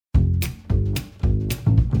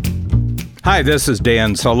Hi, this is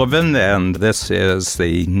Dan Sullivan, and this is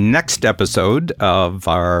the next episode of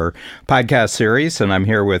our podcast series. And I'm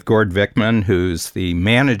here with Gord Vickman, who's the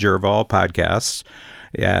manager of all podcasts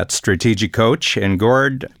at Strategic Coach. And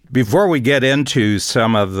Gord, before we get into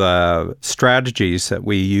some of the strategies that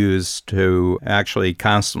we use to actually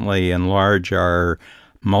constantly enlarge our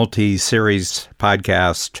multi-series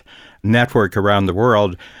podcast network around the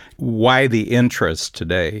world, why the interest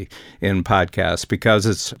today in podcasts? Because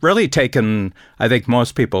it's really taken, I think,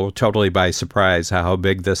 most people totally by surprise how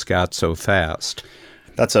big this got so fast.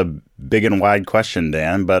 That's a big and wide question,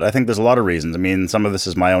 Dan, but I think there's a lot of reasons. I mean, some of this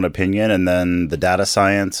is my own opinion, and then the data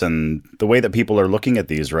science and the way that people are looking at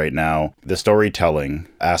these right now, the storytelling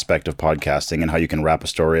aspect of podcasting and how you can wrap a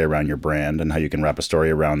story around your brand and how you can wrap a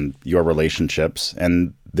story around your relationships.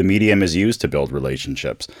 And the medium is used to build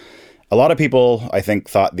relationships. A lot of people, I think,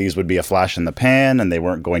 thought these would be a flash in the pan and they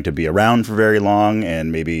weren't going to be around for very long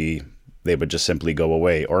and maybe they would just simply go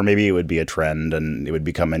away. Or maybe it would be a trend and it would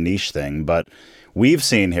become a niche thing. But we've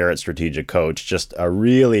seen here at Strategic Coach just a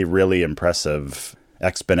really, really impressive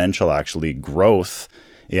exponential, actually, growth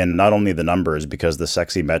in not only the numbers, because the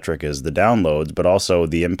sexy metric is the downloads, but also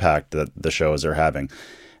the impact that the shows are having.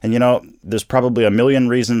 And, you know, there's probably a million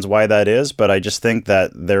reasons why that is, but I just think that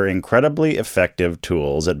they're incredibly effective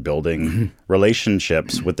tools at building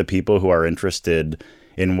relationships with the people who are interested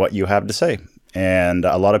in what you have to say. And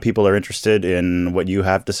a lot of people are interested in what you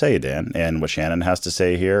have to say, Dan, and what Shannon has to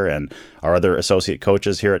say here, and our other associate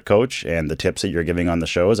coaches here at Coach, and the tips that you're giving on the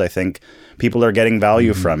shows. I think people are getting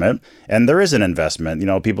value from it. And there is an investment. You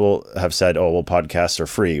know, people have said, oh, well, podcasts are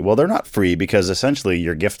free. Well, they're not free because essentially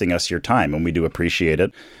you're gifting us your time, and we do appreciate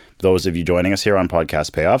it. Those of you joining us here on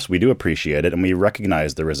Podcast Payoffs, we do appreciate it, and we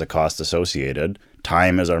recognize there is a cost associated.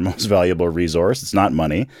 Time is our most valuable resource. It's not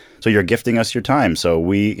money. So you're gifting us your time. So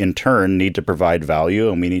we, in turn, need to provide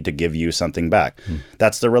value, and we need to give you something back.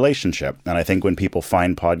 That's the relationship. And I think when people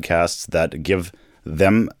find podcasts that give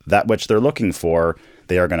them that which they're looking for,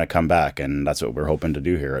 they are going to come back. And that's what we're hoping to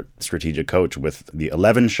do here at Strategic Coach with the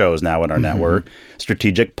 11 shows now in our network,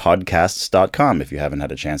 strategicpodcasts.com, if you haven't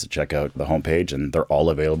had a chance to check out the homepage, and they're all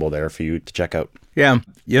available there for you to check out. Yeah.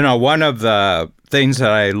 You know, one of the things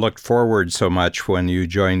that I looked forward so much when you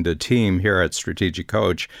joined the team here at Strategic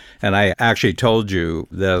Coach, and I actually told you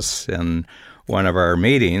this in one of our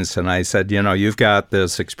meetings, and I said, you know, you've got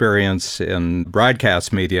this experience in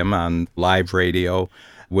broadcast medium on live radio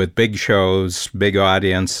with big shows, big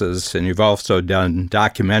audiences, and you've also done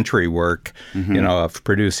documentary work, you know, of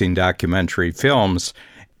producing documentary films.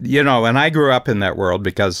 You know, and I grew up in that world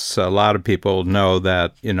because a lot of people know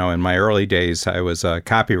that, you know, in my early days, I was a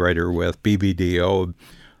copywriter with BBDO.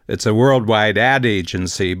 It's a worldwide ad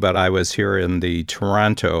agency, but I was here in the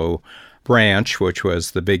Toronto branch, which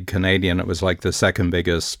was the big Canadian. It was like the second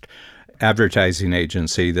biggest advertising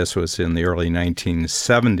agency. This was in the early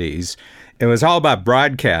 1970s. It was all about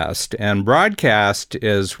broadcast, and broadcast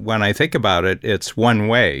is, when I think about it, it's one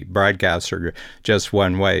way. Broadcasts are just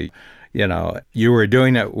one way. You know, you were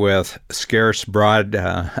doing it with scarce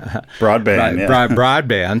broadband.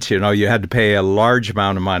 Broadband. You know, you had to pay a large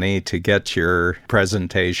amount of money to get your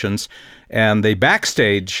presentations. And the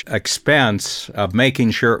backstage expense of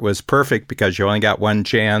making sure it was perfect, because you only got one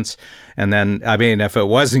chance. And then, I mean, if it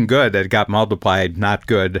wasn't good, it got multiplied, not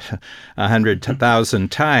good,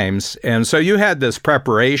 100,000 times. And so you had this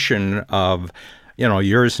preparation of, you know,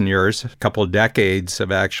 years and years, a couple of decades of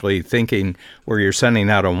actually thinking where you're sending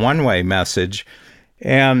out a one-way message.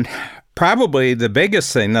 And probably the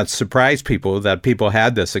biggest thing that surprised people, that people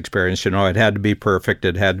had this experience, you know, it had to be perfect,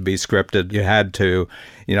 it had to be scripted, you had to,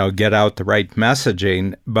 you know, get out the right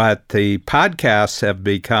messaging. But the podcasts have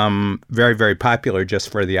become very, very popular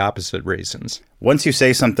just for the opposite reasons. Once you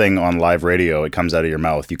say something on live radio, it comes out of your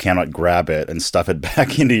mouth. You cannot grab it and stuff it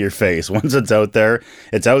back into your face. Once it's out there,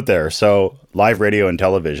 it's out there. So live radio and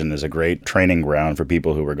television is a great training ground for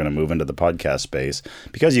people who are going to move into the podcast space,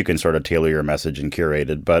 because you can sort of tailor your message and curate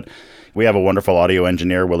it. But we have a wonderful audio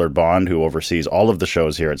engineer, Willard Bond, who oversees all of the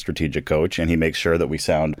shows here at Strategic Coach, and he makes sure that we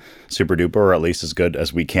sound super duper, or at least as good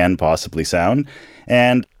as we can possibly sound.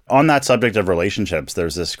 And on that subject of relationships,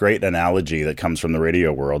 there's this great analogy that comes from the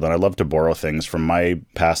radio world, and I love to borrow things from my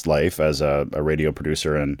past life as a radio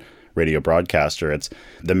producer and radio broadcaster. It's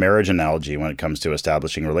the marriage analogy when it comes to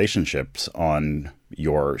establishing relationships on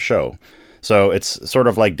your show. So it's sort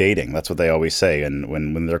of like dating. That's what they always say. And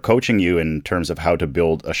when they're coaching you in terms of how to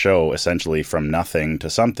build a show essentially from nothing to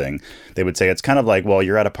something, they would say it's kind of like, well,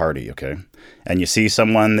 you're at a party, okay? And you see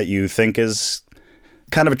someone that you think is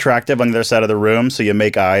kind of attractive on the other side of the room, so you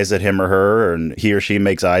make eyes at him or her, and he or she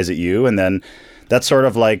makes eyes at you, and then That's sort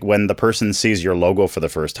of like when the person sees your logo for the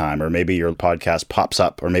first time, or maybe your podcast pops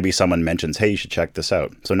up, or maybe someone mentions, hey, you should check this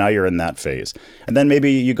out. So now you're in that phase. And then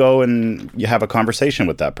maybe you go and you have a conversation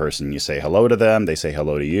with that person. You say hello to them, they say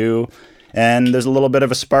hello to you, and there's a little bit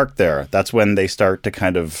of a spark there. That's when they start to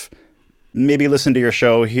kind of maybe listen to your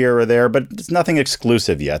show here or there, but it's nothing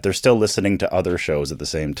exclusive yet. They're still listening to other shows at the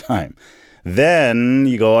same time. Then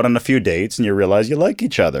you go out on a few dates and you realize you like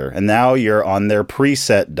each other. And now you're on their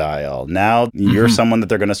preset dial. Now you're someone that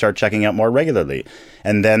they're going to start checking out more regularly.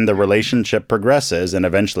 And then the relationship progresses, and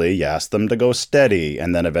eventually you ask them to go steady.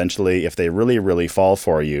 And then eventually, if they really, really fall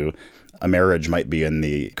for you, a marriage might be in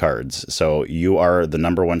the cards. So you are the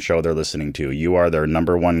number one show they're listening to. You are their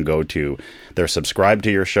number one go-to. They're subscribed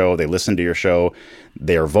to your show. They listen to your show.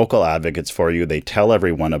 They are vocal advocates for you. They tell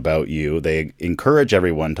everyone about you. They encourage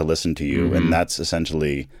everyone to listen to you. And that's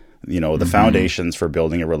essentially, the foundations for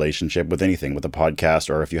building a relationship with anything, with a podcast,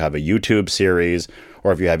 or if you have a YouTube series,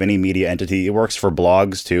 or if you have any media entity. It works for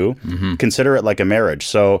blogs too. Consider it like a marriage.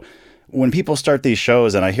 So when people start these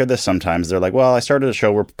shows, and I hear this sometimes, they're like, well, I started a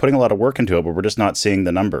show, we're putting a lot of work into it, but we're just not seeing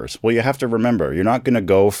the numbers. Well, you have to remember, you're not going to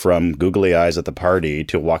go from googly eyes at the party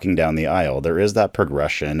to walking down the aisle. There is that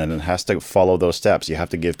progression, and it has to follow those steps. You have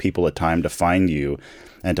to give people a time to find you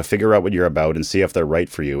and to figure out what you're about and see if they're right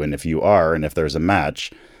for you. And if you are, and if there's a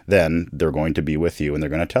match, then they're going to be with you, and they're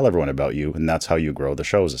going to tell everyone about you. And that's how you grow the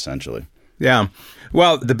shows, essentially. Yeah.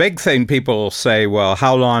 Well, the big thing people say, well,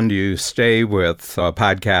 how long do you stay with a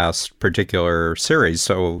podcast particular series?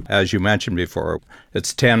 So as you mentioned before,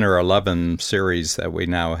 it's 10 or 11 series that we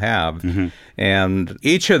now have. And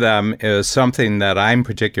each of them is something that I'm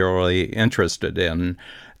particularly interested in,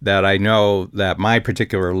 that I know that my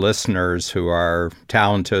particular listeners who are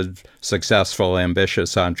talented, successful,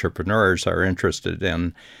 ambitious entrepreneurs are interested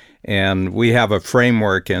in. And we have a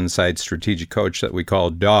framework inside Strategic Coach that we call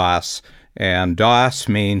DOS. And DOS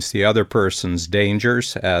means the other person's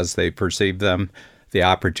dangers as they perceive them, the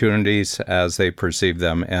opportunities as they perceive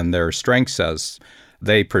them, and their strengths as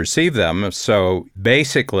they perceive them. So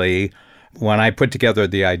basically, when I put together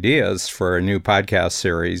the ideas for a new podcast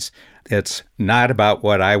series, it's not about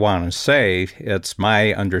what I want to say. It's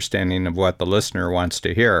my understanding of what the listener wants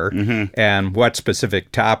to hear and what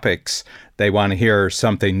specific topics they want to hear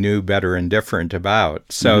something new, better, and different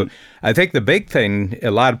about. So I think the big thing, a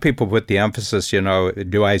lot of people put the emphasis,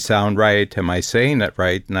 do I sound right? Am I saying it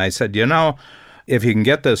right? And I said, if you can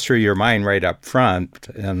get this through your mind right up front,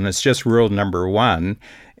 and it's just rule number one,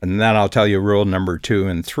 and then I'll tell you rule number 2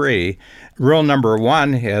 and 3. Rule number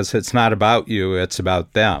 1 is it's not about you, it's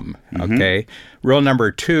about them, okay? Rule number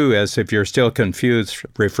 2 is if you're still confused,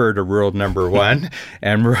 refer to rule number 1.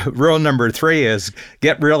 And rule number 3 is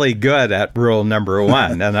get really good at rule number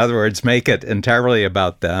 1. In other words, make it entirely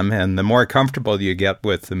about them. And the more comfortable you get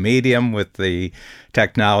with the medium, with the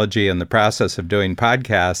technology and the process of doing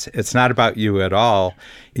podcasts, it's not about you at all.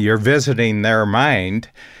 You're visiting their mind,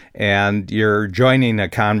 and you're joining a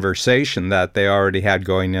conversation that they already had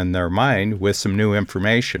going in their mind with some new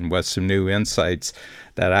information, with some new insights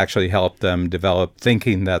that actually help them develop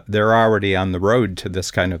thinking that they're already on the road to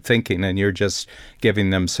this kind of thinking, and you're just giving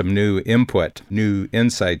them some new input, new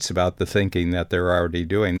insights about the thinking that they're already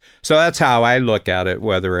doing. So that's how I look at it,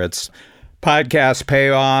 whether it's Podcast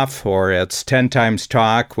Payoff, or it's 10 Times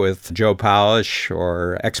Talk with Joe Polish,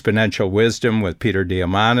 or Exponential Wisdom with Peter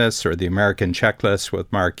Diamandis, or The American Checklist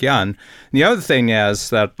with Mark Young. The other thing is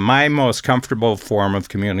that my most comfortable form of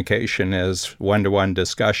communication is one-to-one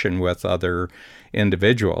discussion with other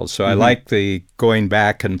individuals. So I like the going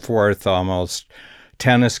back and forth, almost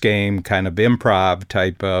tennis game kind of improv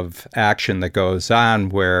type of action that goes on,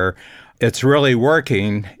 where it's really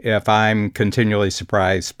working if I'm continually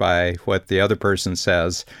surprised by what the other person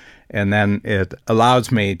says, and then it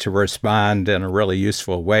allows me to respond in a really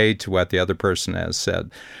useful way to what the other person has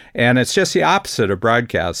said. And it's just the opposite of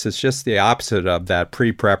broadcasts. It's just the opposite of that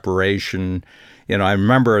pre-preparation. I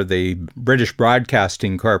remember the British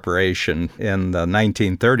Broadcasting Corporation in the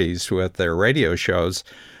 1930s with their radio shows,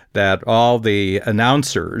 that all the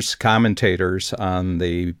announcers, commentators on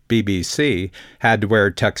the BBC had to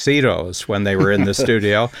wear tuxedos when they were in the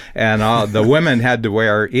studio, and all the women had to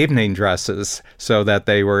wear evening dresses so that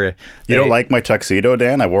they were... You don't like my tuxedo,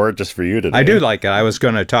 Dan? I wore it just for you today. I do like it. I was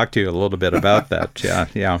going to talk to you a little bit about that. Yeah.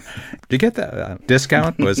 Did you get that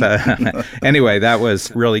discount? Was that... Anyway, that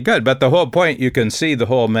was really good. But the whole point, you can see the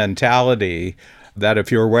whole mentality that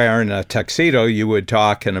if you're wearing a tuxedo, you would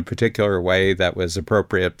talk in a particular way that was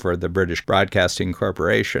appropriate for the British Broadcasting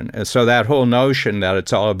Corporation. And so that whole notion that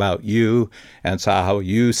it's all about you, and it's how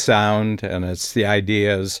you sound, and it's the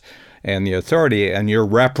ideas and the authority, and you're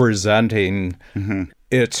representing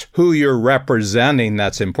it's who you're representing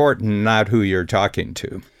that's important, not who you're talking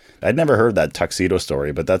to. I'd never heard that Tuxedo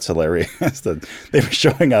story, but that's hilarious that they were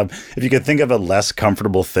showing up. If you could think of a less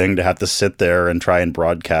comfortable thing to have to sit there and try and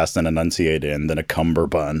broadcast and enunciate in than a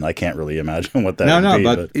cummerbund, I can't really imagine what that would be.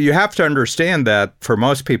 But you have to understand that for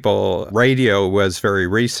most people, radio was very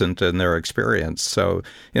recent in their experience. So,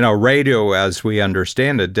 radio as we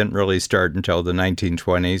understand it didn't really start until the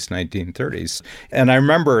 1920s, 1930s. And I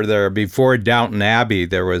remember before Downton Abbey,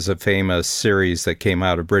 there was a famous series that came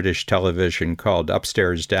out of British television called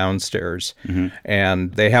Upstairs, Downstairs. Mm-hmm.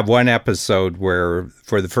 And they have one episode where,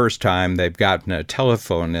 for the first time, they've gotten a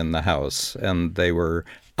telephone in the house, and they were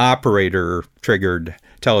operator-triggered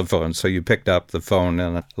telephones. So you picked up the phone,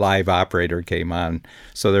 and a live operator came on.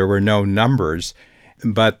 So there were no numbers.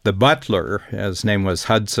 But the butler, his name was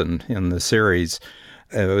Hudson in the series,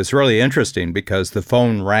 it was really interesting because the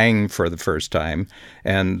phone rang for the first time,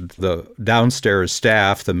 and the downstairs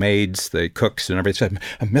staff, the maids, the cooks, and everybody said,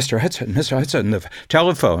 Mr. Hudson, the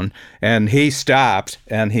telephone. And he stopped,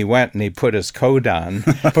 and he went and he put his coat on,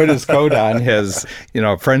 his,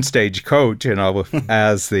 front stage coat,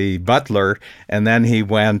 as the butler. And then he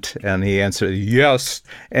went and he answered, yes.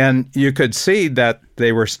 And you could see that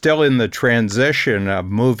they were still in the transition of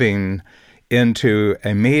moving into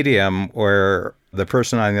a medium where the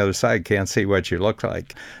person on the other side can't see what you look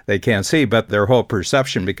like. They can't see, but their whole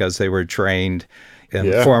perception, because they were trained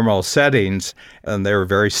in formal settings, and they were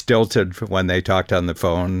very stilted when they talked on the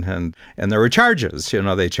phone. And there were charges.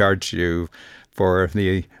 They charged you for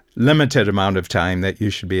the limited amount of time that you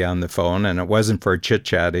should be on the phone, and it wasn't for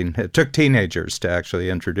chit-chatting. It took teenagers to actually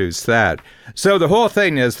introduce that. So the whole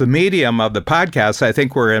thing is the medium of the podcast. I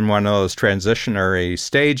think we're in one of those transitionary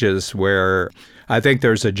stages where I think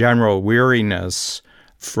there's a general weariness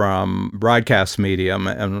from broadcast medium,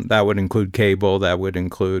 and that would include cable, that would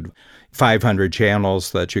include 500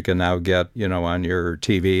 channels that you can now get, on your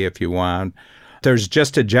TV if you want. There's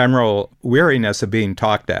just a general weariness of being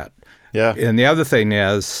talked at. Yeah. And the other thing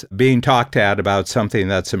is being talked at about something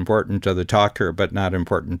that's important to the talker but not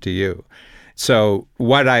important to you. So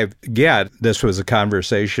what I get, this was a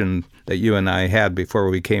conversation that you and I had before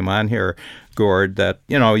we came on here, Gord, that,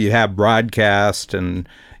 you have broadcast and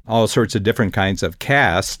all sorts of different kinds of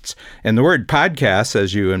casts. And the word podcast,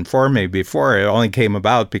 as you informed me before, it only came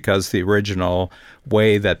about because the original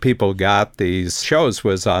way that people got these shows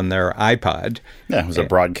was on their iPod. Yeah, it was a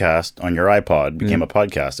broadcast on your iPod, became a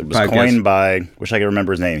podcast. It was coined by, wish I could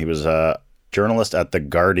remember his name. He was a journalist at The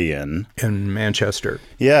Guardian. In Manchester.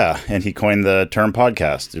 Yeah, and he coined the term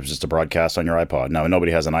podcast. It was just a broadcast on your iPod. Now,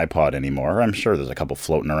 nobody has an iPod anymore. I'm sure there's a couple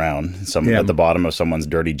floating around. At the bottom of someone's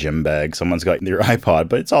dirty gym bag. Someone's got your iPod,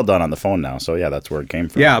 but it's all done on the phone now. So, yeah, that's where it came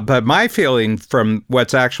from. Yeah, but my feeling from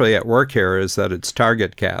what's actually at work here is that it's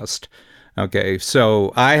TargetCast. Okay,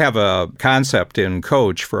 so I have a concept in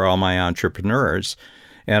Coach for all my entrepreneurs.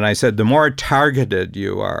 And I said, the more targeted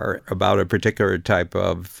you are about a particular type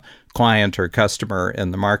of client or customer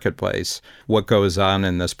in the marketplace, what goes on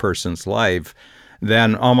in this person's life,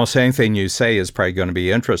 then almost anything you say is probably going to be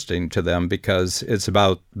interesting to them because it's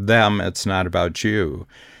about them, it's not about you.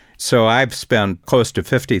 So I've spent close to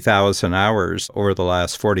 50,000 hours over the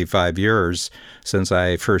last 45 years since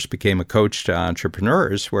I first became a coach to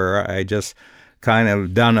entrepreneurs, where I just kind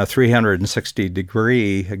of done a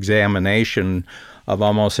 360-degree examination of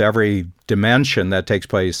almost every dimension that takes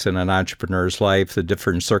place in an entrepreneur's life, the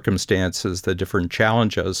different circumstances, the different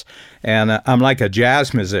challenges. And I'm like a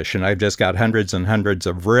jazz musician. I've just got hundreds and hundreds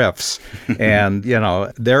of riffs. And,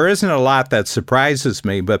 there isn't a lot that surprises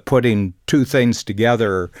me, but putting two things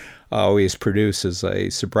together always produces a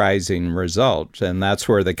surprising result. And that's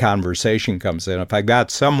where the conversation comes in. If I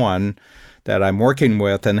got someone that I'm working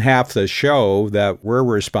with, and half the show that we're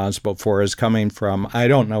responsible for is coming from, I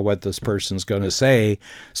don't know what this person's going to say,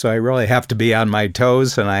 so I really have to be on my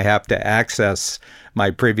toes and I have to access my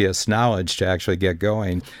previous knowledge to actually get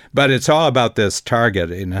going. But it's all about this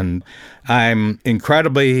targeting, and I'm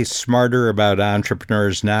incredibly smarter about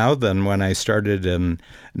entrepreneurs now than when I started in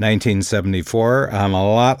 1974. I'm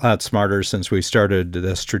a lot smarter since we started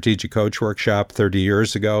the Strategic Coach Workshop 30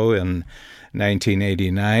 years ago in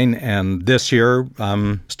 1989, and this year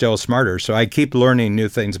I'm still smarter. So I keep learning new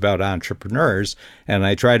things about entrepreneurs, and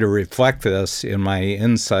I try to reflect this in my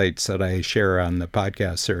insights that I share on the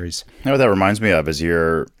podcast series. What that reminds me of is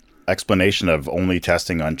your explanation of only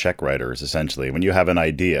testing on check writers, essentially. When you have an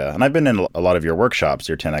idea, and I've been in a lot of your workshops,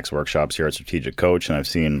 your 10X workshops here at Strategic Coach, and I've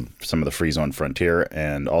seen some of the Free Zone Frontier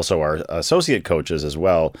and also our associate coaches as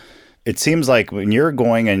well. It seems like when you're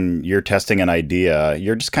going and you're testing an idea,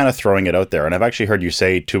 you're just kind of throwing it out there. And I've actually heard you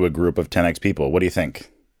say to a group of 10X people, what do you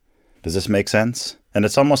think? Does this make sense? And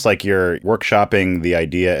it's almost like you're workshopping the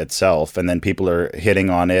idea itself, and then people are hitting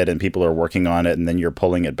on it and people are working on it, and then you're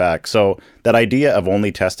pulling it back. So that idea of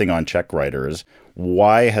only testing on check writers,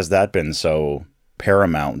 why has that been so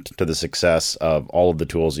paramount to the success of all of the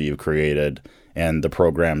tools that you've created and the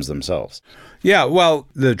programs themselves? Yeah, well,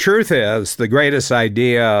 the truth is the greatest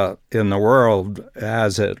idea in the world,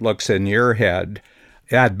 as it looks in your head,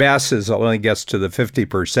 at best is only gets to the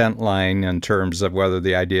 50% line in terms of whether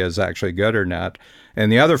the idea is actually good or not.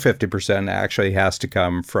 And the other 50% actually has to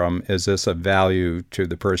come from, is this of value to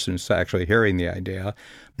the person who's actually hearing the idea?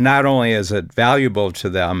 Not only is it valuable to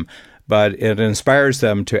them, but it inspires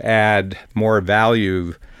them to add more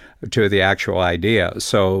value to the actual idea.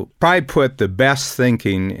 So probably put the best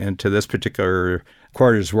thinking into this particular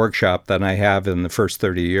quarters workshop than I have in the first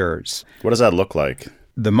 30 years. What does that look like?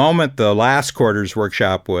 The moment the last quarters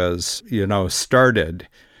workshop was, started,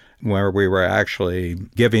 where we were actually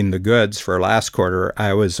giving the goods for last quarter,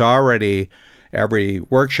 I was already every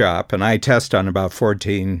workshop, and I test on about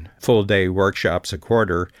 14 full-day workshops a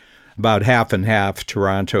quarter, about half and half,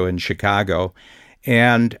 Toronto and Chicago.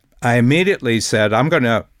 And I immediately said, I'm going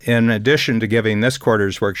to, in addition to giving this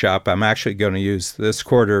quarter's workshop, I'm actually going to use this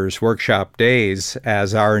quarter's workshop days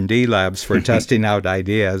as R&D labs for testing out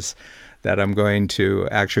ideas that I'm going to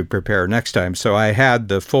actually prepare next time. So I had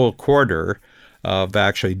the full quarter of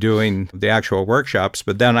actually doing the actual workshops,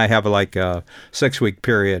 but then I have like a 6-week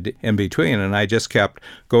period in between, and I just kept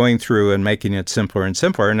going through and making it simpler and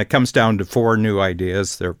simpler, and it comes down to 4 new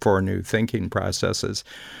ideas. There are 4 new thinking processes.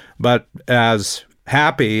 But as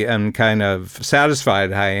happy and kind of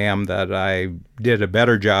satisfied I am that I did a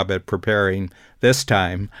better job at preparing this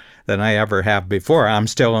time than I ever have before. I'm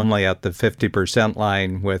still only at the 50%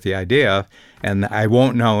 line with the idea, and I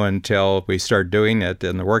won't know until we start doing it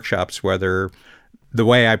in the workshops whether the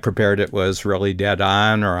way I prepared it was really dead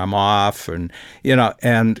on or I'm off.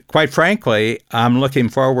 And quite frankly, I'm looking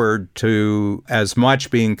forward to as much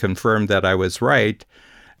being confirmed that I was right,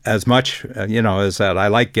 as much, as that I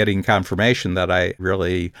like getting confirmation that I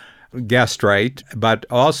really guessed right, but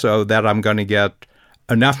also that I'm going to get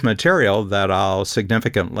enough material that I'll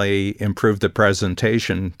significantly improve the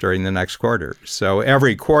presentation during the next quarter. So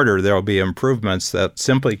every quarter there'll be improvements that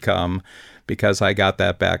simply come because I got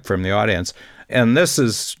that back from the audience. And this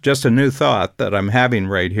is just a new thought that I'm having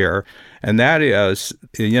right here. And that is,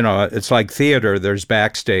 it's like theater. There's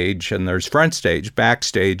backstage and there's front stage.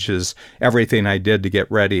 Backstage is everything I did to get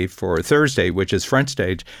ready for Thursday, which is front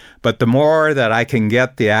stage. But the more that I can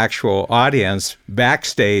get the actual audience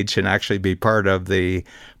backstage and actually be part of the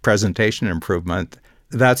presentation improvement,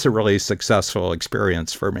 that's a really successful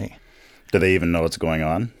experience for me. Do they even know what's going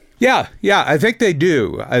on? Yeah, I think they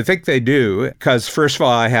do. Because first of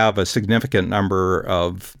all, I have a significant number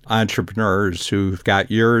of entrepreneurs who've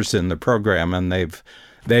got years in the program, and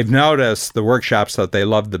they've noticed the workshops that they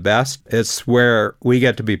love the best. It's where we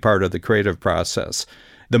get to be part of the creative process.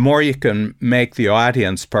 The more you can make the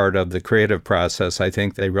audience part of the creative process, I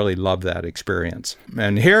think they really love that experience.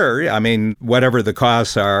 And here, whatever the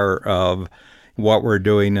costs are of what we're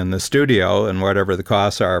doing in the studio and whatever the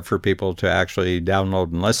costs are for people to actually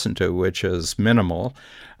download and listen to, which is minimal.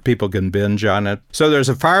 People can binge on it. So there's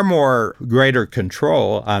a far more greater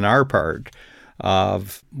control on our part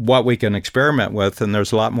of what we can experiment with, and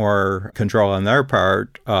there's a lot more control on their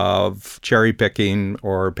part of cherry picking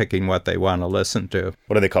or picking what they want to listen to.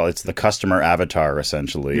 What do they call it? It's the customer avatar,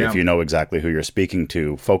 essentially. Yeah. If you know exactly who you're speaking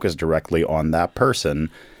to, focus directly on that person,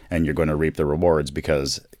 and you're going to reap the rewards.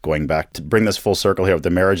 Because going back to bring this full circle here with the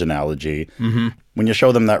marriage analogy, when you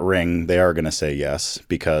show them that ring, they are going to say yes,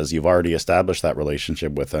 because you've already established that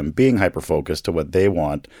relationship with them, being hyper-focused to what they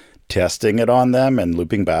want, testing it on them and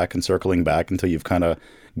looping back and circling back until you've kind of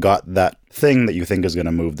got that thing that you think is going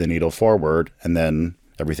to move the needle forward, and then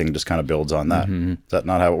everything just kind of builds on that. Is that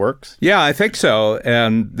not how it works? Yeah, I think so.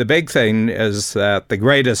 And the big thing is that the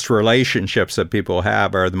greatest relationships that people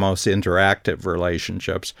have are the most interactive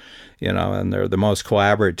relationships, and they're the most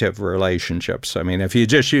collaborative relationships. If you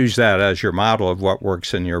just use that as your model of what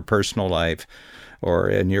works in your personal life or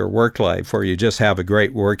in your work life, or you just have a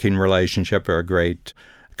great working relationship or a great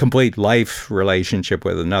complete life relationship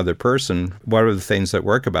with another person, what are the things that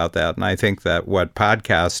work about that? And I think that what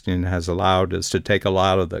podcasting has allowed is to take a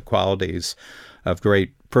lot of the qualities of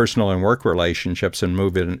great personal and work relationships and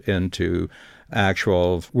move it into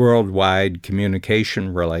actual worldwide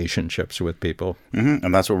communication relationships with people.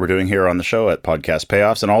 And that's what we're doing here on the show at Podcast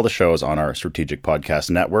Payoffs, and all the shows on our Strategic Podcast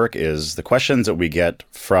Network is the questions that we get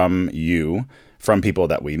from you from people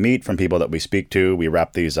that we meet, from people that we speak to. We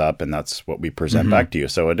wrap these up, and that's what we present back to you.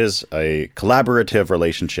 So it is a collaborative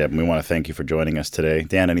relationship, and we want to thank you for joining us today.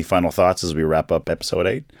 Dan, any final thoughts as we wrap up episode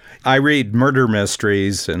 8? I read murder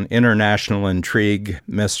mysteries and international intrigue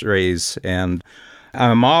mysteries, and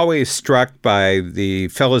I'm always struck by the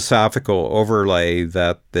philosophical overlay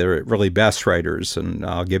that the really best writers, and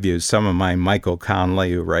I'll give you some of mine. Michael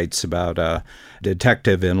Connelly, who writes about a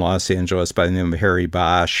detective in Los Angeles by the name of Harry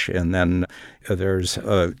Bosch, and then there's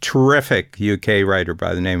a terrific UK writer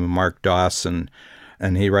by the name of Mark Dawson,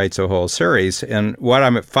 and he writes a whole series. And what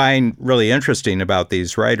I find really interesting about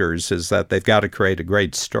these writers is that they've got to create a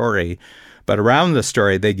great story, but around the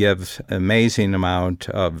story, they give an amazing amount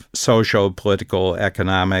of social, political,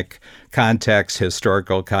 economic context,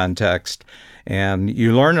 historical context, and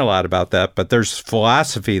you learn a lot about that, but there's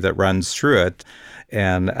philosophy that runs through it.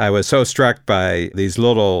 And I was so struck by these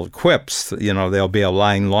little quips, they'll be a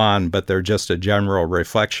line long, but they're just a general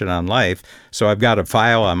reflection on life. So I've got a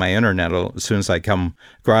file on my internet. As soon as I come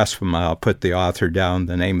across them, I'll put the author down,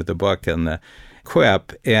 the name of the book, and the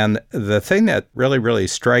quip. And the thing that really, really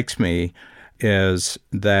strikes me is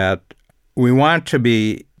that we want to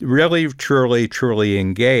be really, truly, truly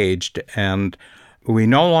engaged, and we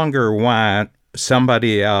no longer want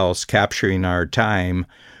somebody else capturing our time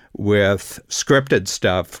with scripted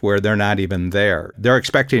stuff where they're not even there. They're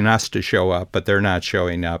expecting us to show up, but they're not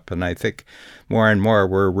showing up. And I think more and more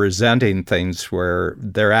we're resenting things where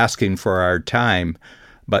they're asking for our time,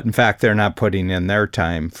 but in fact, they're not putting in their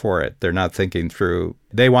time for it. They're not thinking through.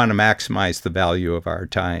 They want to maximize the value of our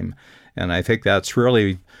time. And I think that's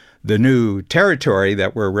really the new territory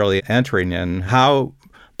that we're really entering in. How,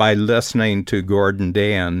 by listening to Gord and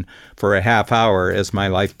Dan for a half hour, is my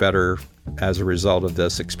life better as a result of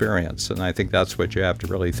this experience? And I think that's what you have to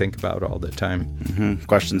really think about all the time.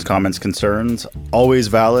 Questions, comments, concerns, always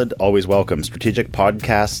valid, always welcome.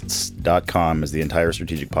 strategicpodcasts.com is the entire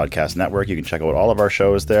Strategic Podcast Network. You can check out all of our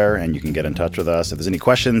shows there, and you can get in touch with us. If there's any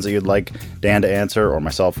questions that you'd like Dan to answer or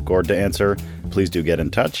myself, Gord, to answer, please do get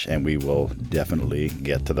in touch, and we will definitely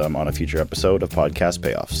get to them on a future episode of Podcast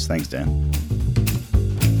Payoffs. Thanks, Dan.